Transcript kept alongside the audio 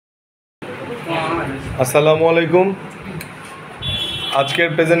আসসালামু আলাইকুম। আজকের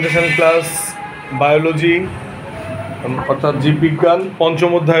প্রেজেন্টেশন ক্লাস বায়োলজি অর্থাৎ জীববিজ্ঞান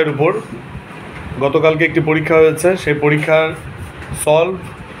পঞ্চম অধ্যায়ের উপর। গতকালকে একটি পরীক্ষা হয়েছে, সেই পরীক্ষার সলভ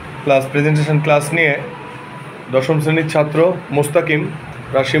প্লাস প্রেজেন্টেশন ক্লাস নিয়ে দশম শ্রেণীর ছাত্র মুস্তাকিম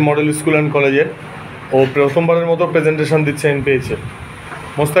রাজশাহী মডেল স্কুল অ্যান্ড কলেজের ও প্রথমবারের মতো প্রেজেন্টেশন দিচ্ছে পেয়েছে।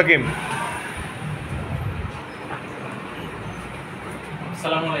 মুস্তাকিম।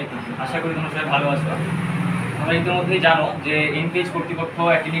 আসসালামু আলাইকুম, আশা করি তোমরা সবাই ভালো আছো। তোমরা ইতিমধ্যেই জানো যে এনপিএইচ কর্তৃপক্ষ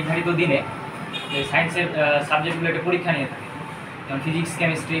একটি নির্ধারিত দিনে সায়েন্সের সাবজেক্টগুলো একটা পরীক্ষা নিয়ে থাকে, যেমন physics,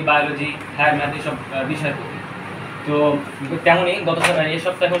 chemistry, biology, higher math এইসব বিষয়। তো তেমনই গত এই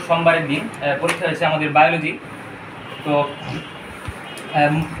সপ্তাহে সোমবারের দিন পরীক্ষা হয়েছে আমাদের বায়োলজি। তো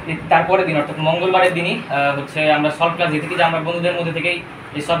তারপরের দিন অর্থাৎ মঙ্গলবারের দিনই হচ্ছে আমরা সলভ ক্লাস দিয়ে থাকি, যে আমরা বন্ধুদের মধ্যে থেকেই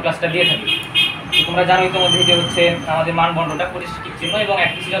এই সলভ ক্লাসটা দিয়ে থাকি। তো তোমরা জানো ইতিমধ্যে যে হচ্ছে আমাদের মানদণ্ডটা পরিষ্ঠিক চিহ্ন এবং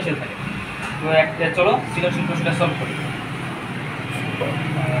একটি সৃজনশীল থাকে। তো চলো সৃজনশীল প্রশ্নটা সলভ করি।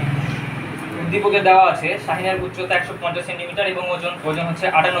 উদ্দীপকে দেওয়া আছে শাহিনের উচ্চতা 150 সেন্টিমিটার এবং ওজন হচ্ছে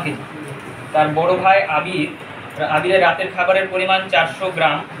 58 কেজি। তার বড় ভাই আবিরের রাতের খাবারের পরিমাণ 400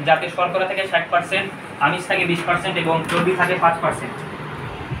 গ্রাম, যাতে শর্করা থাকে 60%, আমিষ থাকে 20% এবং চর্বি থাকে 5%,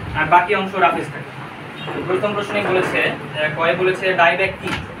 আর বাকি অংশ রাফেজ থাকে। প্রথম প্রশ্নে বলেছে ডায়ব্যাক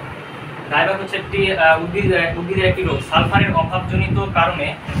কি? ডায়ব্যাক হচ্ছে একটি উদ্ভিদের একটি রোগ। সালফারের অভাবজনিত কারণে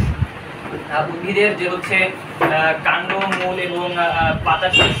উদ্ভিদের যে হচ্ছে কাণ্ড, মূল এবং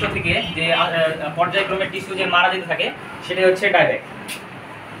পাতার শীর্ষ থেকে যে পর্যায়ক্রমে টিস্যু যে মারা যেতে থাকে, সেটাই হচ্ছে ডায়ব্যাক।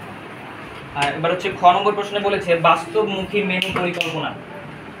 আর এবার হচ্ছে খ নম্বর প্রশ্নে বলেছে বাস্তবমুখী মেনু পরিকল্পনা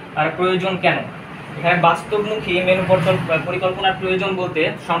আর প্রয়োজন কেন? এখানে বাস্তবমুখী মেনু পরিকল্পনার প্রয়োজন বলতে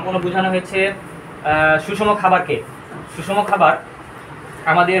সম্পূর্ণ বোঝানো হয়েছে সুষম খাবারকে। সুষম খাবার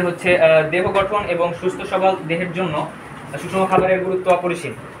আমাদের হচ্ছে দেহ গঠন এবং সুস্থ সবল দেহের জন্য সুষম খাবারের গুরুত্ব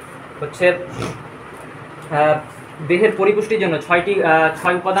অপরিসীম। হচ্ছে দেহের পরিপুষ্টির জন্য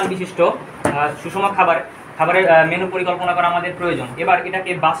ছয় উপাদান বিশিষ্ট সুষম খাবারের মেনু পরিকল্পনা করা আমাদের প্রয়োজন। এবার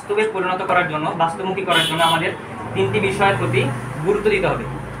এটাকে বাস্তবে পরিণত করার জন্য, বাস্তবমুখী করার জন্য আমাদের তিনটি বিষয়ের প্রতি গুরুত্ব দিতে হবে।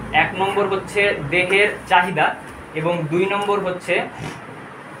 1 নম্বর হচ্ছে দেহের চাহিদা, এবং 2 নম্বর হচ্ছে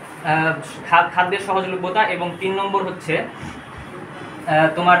খাদ্যের সহজলভ্যতা, এবং 3 নম্বর হচ্ছে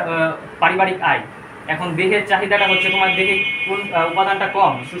তোমার পারিবারিক আয়। এখন দেহের চাহিদাটা হচ্ছে তোমার দেহে কোন উপাদানটা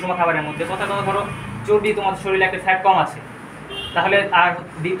কম সুষম খাবারের মধ্যে। কথা ধরো চর্বি, তোমার শরীরে একটা ফ্যাট কম আছে, তাহলে আর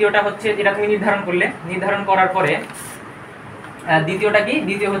দ্বিতীয়টা হচ্ছে এটা তুমি নির্ধারণ করার পরে দ্বিতীয়টা কি?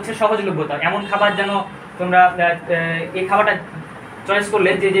 দ্বিতীয় হচ্ছে সহজলভ্যতা। এমন খাবার যেন তোমরা এই খাবারটা চয়েস করলে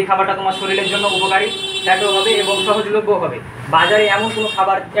যে খাবারটা তোমার শরীরের জন্য উপকারী, ফ্যাটও হবে এবং সহজলভ্য হবে। বাজারে এমন কোনো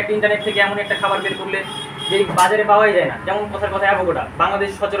খাবার, একটা ইন্টারনেট থেকে এমন একটা খাবার বের করলে যে বাজারে পাওয়াই যায় না, যেমন কথার কথা অ্যাভোকাডো বাংলাদেশ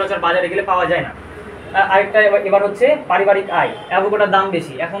সচরাচর বাজারে গেলে পাওয়া যায় না। আরেকটা এবার হচ্ছে পারিবারিক আয়। অ্যাভোকাডোর দাম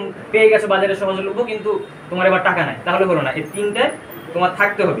বেশি, এখন পেয়ে গেছো বাজারে সহজলভ্য, কিন্তু তোমার এবার টাকা নাই, তাহলে হলো না। এই তিনটে তোমার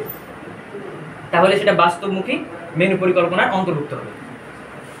থাকতে হবে, তাহলে সেটা বাস্তবমুখী মেনু পরিকল্পনার অন্তর্ভুক্ত হবে।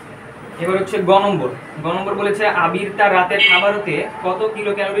 এবার হচ্ছে গ নম্বর বলেছে আবির তার রাতের খাবার হতে কত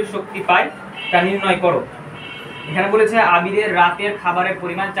কিলো ক্যালোরির শক্তি পায় তা নির্ণয় করো। এখানে বলেছে আবিরের রাতের খাবারের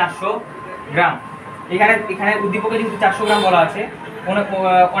পরিমাণ 400 গ্রাম। এখানে উদ্দীপকে যেহেতু 400 গ্রাম বলা আছে,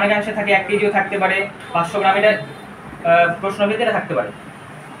 অনেকাংশে থাকে 1 কেজিও থাকতে পারে, 500 গ্রাম, এটা প্রশ্নভিত্তিতে থাকতে পারে।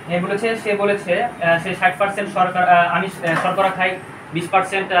 সে বলেছে সে 60% শর্করা খায়,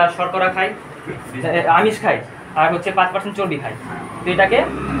 20% শর্করা খায়, আমিষ খায়, আর হচ্ছে 5% চর্বি খায়। তো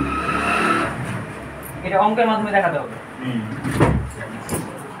এটা অঙ্কের মাধ্যমে দেখাতে হবে।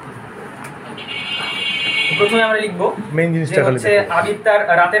 প্রথমে আমরা লিখবো মেইন জিনিসটা হচ্ছে আবির তার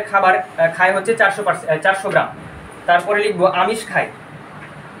রাতের খাবার খায় হচ্ছে 400 গ্রাম। তারপরে লিখবো আমিষ খায়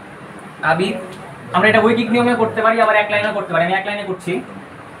আবির। আমরা এটা ঐকিক নিয়মে করতে পারি, আবার এক লাইনেও করতে পারি। আমি এক লাইনে করছি।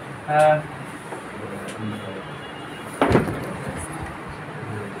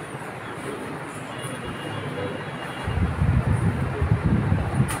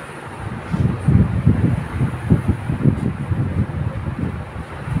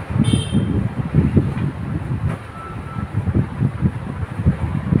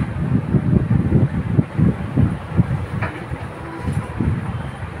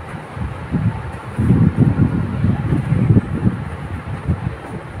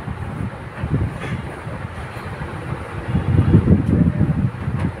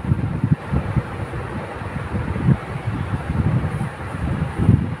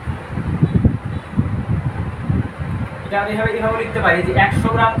 আমি এভাবে লিখতে পারি যে 100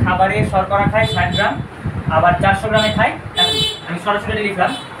 গ্রাম খাবারে শর্করা খায় 60 গ্রাম, আবার 400 গ্রামে খায়। আমি সরাসরি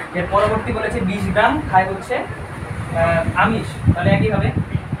লিখলাম। এর পরবর্তী বলেছে 20 গ্রাম খায় হচ্ছে আমিষ, তাহলে একইভাবে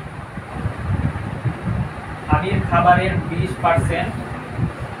আবির খাবারের 20%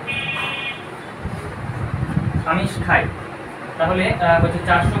 আমিষ খায় তাহলে হচ্ছে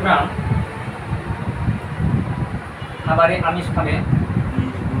 400 গ্রাম খাবারে আমিষ খাবে,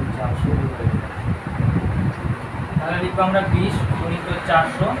 তাহলে লিখবো আমরা 20 গুণিত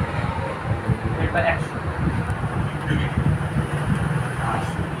 400 এরপর 100,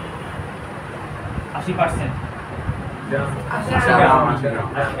 80%।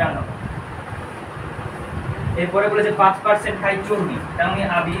 এরপরে বলেছে 5% খাই চর্বি, তার মানে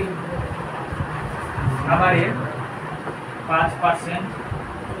খাবারের 5%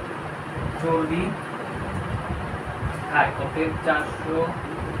 চর্বি খায়, ওকে 400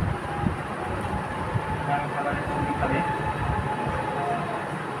 গ্রাম খাবারের চর্বি খাবে।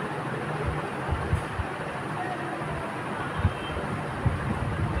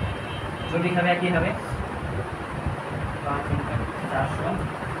 চর্বি খাবে একই হবে 400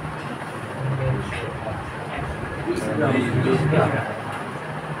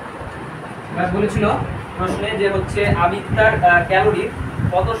 বলেছিল প্রশ্নে যে হচ্ছে আবির তার ক্যালোরির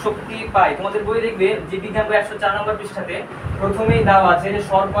কত শক্তি পায়। তোমাদের বই দেখবে যে বিজ্ঞান বই 104 নম্বর পৃষ্ঠাতে প্রথমেই দেওয়া আছে যে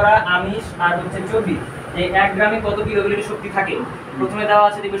শর্করা, আমিষ আর হচ্ছে চর্বি এই 1 গ্রামে কত কিলোক্যালোরি শক্তি থাকে। প্রথমে দেওয়া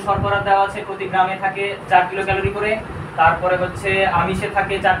আছে দেখবে শর্করা দেওয়া আছে প্রতি গ্রামে থাকে 4 কিলো ক্যালোরি করে, তারপরে হচ্ছে আমিষে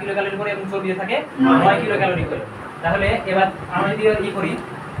থাকে 4 কিলো ক্যালোরি করে এবং চর্বিতে থাকে 9 কিলো ক্যালোরি করে। তাহলে এবার আমরা যদি করি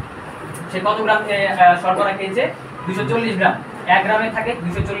সে কত গ্রাম শর্করা খেয়েছে, 240 গ্রাম। 1 গ্রামে থাকে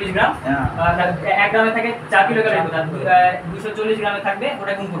 240 গ্রাম, 1 গ্রামে থাকে 4 কিলো ক্যালোরি, 240 গ্রামে থাকবে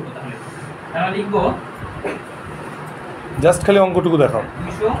ওটা গুণ করবো। তাহলে আমরা লিখবো জাস্ট খালি অঙ্কটুকু দেখাও।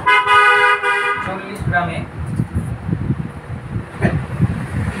 240 গ্রামে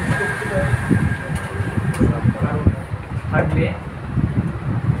থাকবে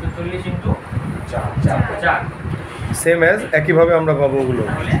 240 ইনটু 4 সেম অ্যাজ একইভাবে আমরা পাবো ওগুলো।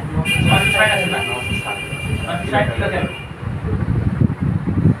 তাহলে 60 আছে না, 60 কিলো ক্যালোরি।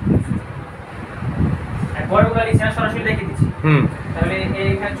 বড়গুলো লিখছি না, সরাসরি দেখে দিচ্ছি। তাহলে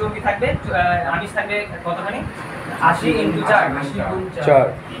এখানে চর্বি থাকবে, আমিষ থাকবে কতখানি 80 ইনটু 4,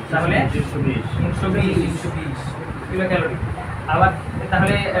 তাহলে 120 কিলো ক্যালোরি। আবার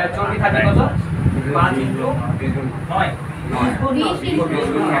তাহলে চর্বি থাকবে কত 5 ইনটু 9, 180।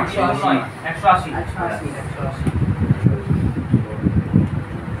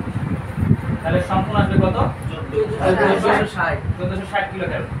 তাহলে সম্পূর্ণ আসবে কত 1460 কিলো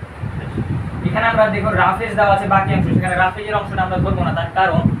ক্যালোরি। এখানে আমরা দেখো রাফেজ দেওয়া আছে বাকি অংশ, সেখানে রাফেজের অংশটা আমরা ধরবো না, তার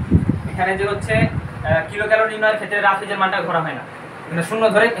কারণ এখানে যে হচ্ছে কিলো ক্যালোরি নির্ণয়ের ক্ষেত্রে রাফেজের মানটা ধরা হয় না, মানে শূন্য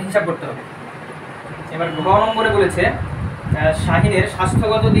ধরে হিসাব করতে হবে। এবার ঘ নম্বরে বলেছে শাহিনের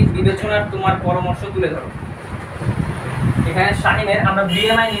স্বাস্থ্যগত দিক বিবেচনার তোমার পরামর্শ তুলে ধরো। এখানে শাহিনের আমরা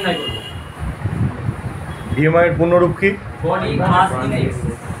বিএমআই নির্ণয় করব। বিএমআই এর পূর্ণরূপ কি? Body mass index.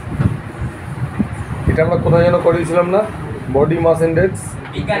 এটা আমরা কোথায় যেন করেছিলাম না, বডি মাস ইনডেক্স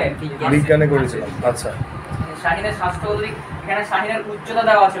বিজ্ঞানে করেছিলাম। আচ্ছা, শাহিনের স্বাস্থ্যগত দিক, এখানে শাহিনের উচ্চতা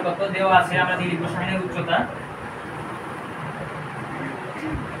দেওয়া আছে, কত দেওয়া আছে আমরা দিয়ে লিখব শাহিনের উচ্চতা।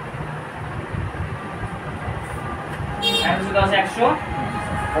 উচ্চতা আছে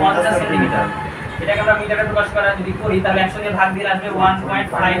 150 সেন্টিমিটার। এটাকে আমরা মিটারে প্রকাশ করা যদি করি তাহলে 100 দিয়ে ভাগ দিলে আসবে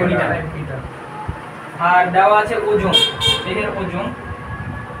 1.5 মিটার। আর দেওয়া আছে ওজন, দেহের ওজন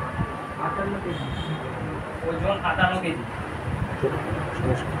 58 কেজি।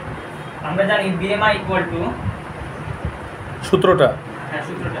 আমরা জানি বিএমআই ইকুয়াল টু সূত্রটা, হ্যাঁ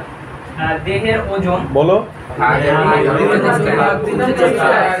সূত্রটা, দেহের ওজন বলো,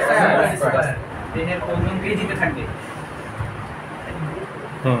 দেহের ওজন কেজিতে থাকবে,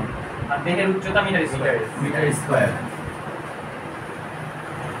 আর দেহের উচ্চতা মিটার স্কয়ার।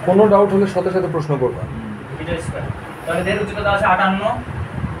 কোনো ডাউট হলে সাথে সাথে প্রশ্ন করবা। মিটার স্কয়ার, তাহলে দেহের উচ্চতা আছে 58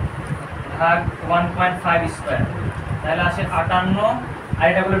 ভাগ 1.5 স্কয়ার, তাহলে আসে 58 আর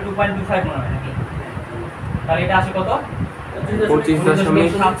এটা বলে 2.25 মনে হয় নাকি, তাহলে এটা আসে কত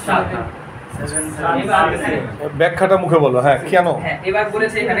 25.77। ব্যাখ্যাটা মুখে বলো। হ্যাঁ কেন? হ্যাঁ এবার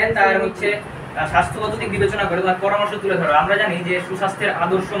বলেছে এখানে তার হচ্ছে স্বাস্থ্যগত দিক বিবেচনা করে তার পরামর্শ তুলে ধরো। আমরা জানি যে সুস্বাস্থ্যের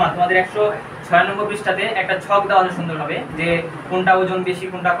আদর্শ মান তোমাদের 106 নম্বর পৃষ্ঠাতে একটা ছক দেওয়া আছে সুন্দরভাবে, যে কোনটা ওজন বেশি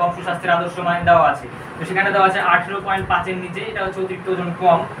কোনটা কম সুস্বাস্থ্যের আদর্শ মান দেওয়া আছে। তো সেখানে দেওয়া আছে 18.5 এর নিচে, এটা হচ্ছে অতিরিক্ত ওজন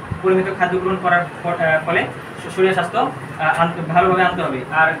কম, পরিমিত খাদ্য গ্রহণ করার ফলে শরীর স্বাস্থ্য ভালোভাবে আনতে হবে।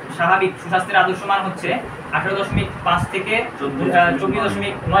 আর স্বাভাবিক সুস্বাস্থ্যের আদর্শ মান হচ্ছে 18.5 থেকে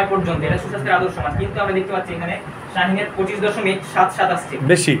 24.9 পর্যন্ত, এটা সুস্বাস্থ্যের আদর্শ মান। কিন্তু আমরা দেখতে পাচ্ছি এখানে শাহিনের 25.77 আসছে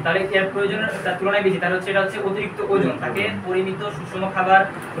বেশি, তাহলে এর প্রয়োজনের তুলনায় বেশি, তাহলে হচ্ছে এটা হচ্ছে অতিরিক্ত ওজন। তাকে পরিমিত সুষম খাবার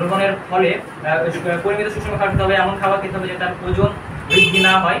গ্রহণের ফলে পরিমিত সুষম খাবার খেতে হবে, এমন খাবার খেতে হবে যে তার ওজন বৃদ্ধি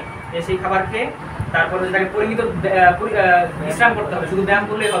না হয়, সেই খাবার খেয়ে তারপরে তাকে পরিমিত বিশ্রাম করতে হবে, শুধু ব্যায়াম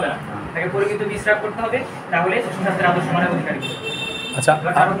করলেই হবে না, তাকে পরিমিত বিশ্রাম করতে হবে, তাহলে সুস্বাস্থ্যের আদর্শ মানের অধিকারী। আচ্ছা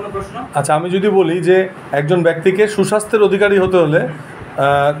আরো কোনো প্রশ্ন? আচ্ছা, আমি যদি বলি যে একজন ব্যক্তিকে সুস্বাস্থ্যের অধিকারী হতে হলে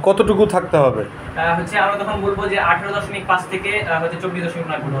কতটুকু থাকতে হবে? হচ্ছে আমরা তখন বলবো যে 18.5 থেকে হচ্ছে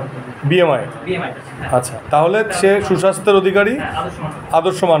 24.9 বিএমআই। বিএমআই। আচ্ছা, তাহলে সে সুস্বাস্থ্যের অধিকারী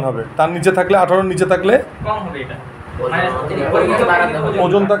আদর্শমান হবে। তার নিচে থাকলে 18-র নিচে থাকলে কম হবে এটা,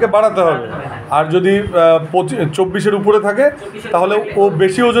 ওজন তাকে বাড়াতে হবে। আর যদি 24-এর উপরে থাকে তাহলে ও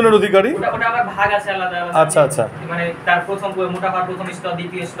বেশি ওজনের অধিকারী। ওটা আবার ভাগ আছে আলাদা আলাদা। আচ্ছা আচ্ছা, মানে তার প্রথম মোটা হওয়ার প্রথম স্তর,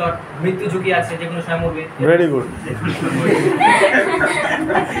 দ্বিতীয় স্তর, মৃত্যু ঝুঁকি আছে, যে কোনো সময় মরবে। Very good.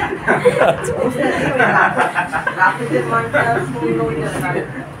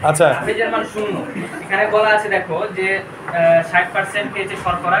 আচ্ছা, রাফেজের মান 0। এখানে বলা আছে দেখো যে 60% খেয়েছে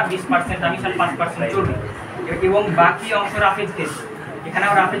শর্করা, 20% আমিষ আর 5% চর্বি, এবং বাকি অংশ রাফেজ খেয়েছে। এখানে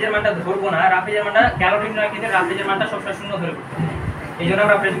আমরা রাফেজের মানটা ধরবো না, রাফেজের মানটা ক্যালোরি নয়, কিন্তু রাফেজের মানটা সবসময় 0 ধরবো। এই জন্য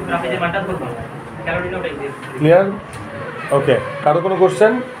আমরা রাফেজের মানটা ধরবো না, ক্যালোরি নয়টাই দিয়ে। ক্লিয়ার? ওকে, কারো কোনো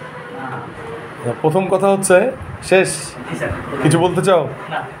কোশ্চেন? প্রথম কথা হচ্ছে শেষ। কিছু বলতে চাও?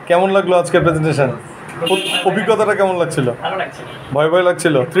 না। কেমন লাগলো আজকের প্রেজেন্টেশন? অভিজ্ঞতাটা কেমন লাগছিল? ভালো লাগছিল। ভয় ভয়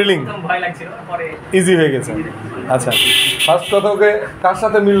লাগছিল? থ্রিলিং? একদম ভয় লাগছিল, পরে ইজি হয়ে গেছে। আচ্ছা, ফার্স্ট কথা ওকে কার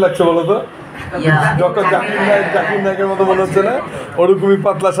সাথে মিল লাগছে বলো তো? ডক্টর জাকির নায়কের মতো মনে হচ্ছে না? ওরকমই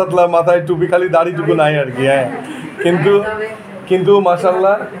পাতলা সাতলা, মাথায় টুপি, খালি দাড়িটুকু নাই আর কি। হ্যাঁ, কিন্তু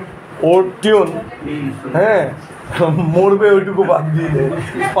মাশাআল্লাহ ওর টিউন, হ্যাঁ, মরবে ওইটুকু বাদ দিয়ে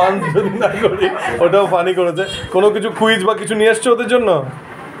পান যদি না করি, ওটাও ফানি করেছে। কোনো কিছু কুইজ বা কিছু নিয়ে এসছো ওদের জন্য?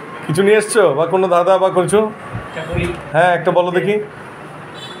 কিছু নিয়ে এসছো বা কোনো দাদা বা কিছু? হ্যাঁ, একটা বলো দেখি।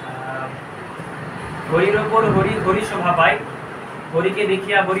 হরির ওপর হরি হরি শোভা পায়, হরিকে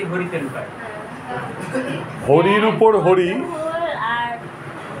দেখিয়া হরি হরিতে লুকায়। হরির উপর হরি,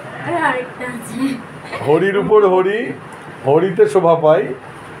 হরির উপর হরি হরিতে শোভা পায়,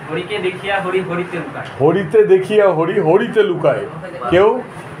 হরিকে দেখিয়া হরি হরিতে লুকায়। হরিতে দেখিয়া হরি হরিতে লুকায়। কেউ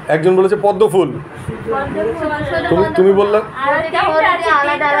একজন বলেছে পদ্মফুল, তুমি বললে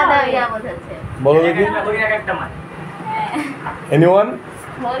বলো দেখি। হরির এক একটা মান। এনিওয়ান?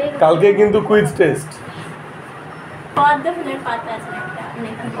 কালকে কিন্তু কুইজ টেস্ট। পদ্মফুলের পাতা আছে একটা,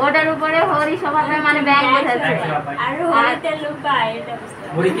 ওটার উপরে হরি শোভা পায় মানে ব্যাং বোঝাচ্ছে। আর হরিতে লুকায়, এটা বুঝতে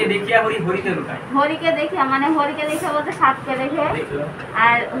হরিকে দেখিয়া হরি হরিতে লুকায়। হরিকে দেখিয়া মানে হরিকে দেখিয়া বলতে সাপকে দেখে,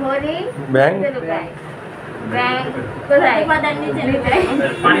 আর হরি ব্যাং লুকায়। ব্যাং কোথায়? উপাদান নিচে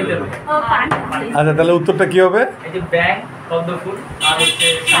পানিতে লুকায়। ও পানি। আচ্ছা, তাহলে উত্তরটা কি হবে? এই যে ব্যাং, পদ্মফুল আর হচ্ছে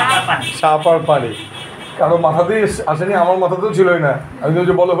সাপ আর পানি। সাপ আর পানি। কারো মাথাতেই আসেনি, আমার মাথাতেও ছিলই না। আমি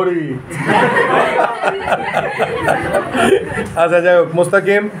বলছি বলো হরি। আচ্ছা, যাই হোক,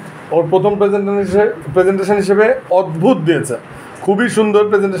 মুস্তাকিম ওর প্রথম প্রেজেন্টেশন হিসেবে অদ্ভুত দিয়েছে, খুবই সুন্দর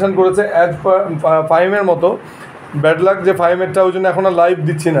প্রেজেন্টেশন করেছে, অ্যাজ ফাহিমের মতো। ব্যাড লাক যে ফাহিমেরটা, ওই জন্য এখন আর লাইভ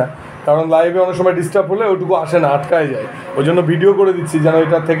দিচ্ছি না, কারণ লাইভে অনেক সময় ডিস্টার্ব হলে ওইটুকু আসে না, আটকায় যায়। ওই জন্য ভিডিও করে দিচ্ছি যেন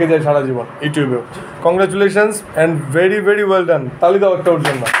এটা থেকে যায় সারা জীবন ইউটিউবেও। Congratulations and very very well done. তালি দাও একটা ওর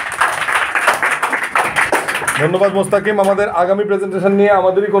জন্য। ধন্যবাদ মুস্তাকিম। আমাদের আগামী প্রেজেন্টেশন নিয়ে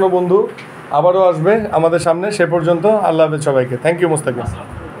আমাদেরই কোনো বন্ধু আবারও আসবে আমাদের সামনে। সে পর্যন্ত আল্লাহ হাফেজ সবাইকে। Thank you Mustakim.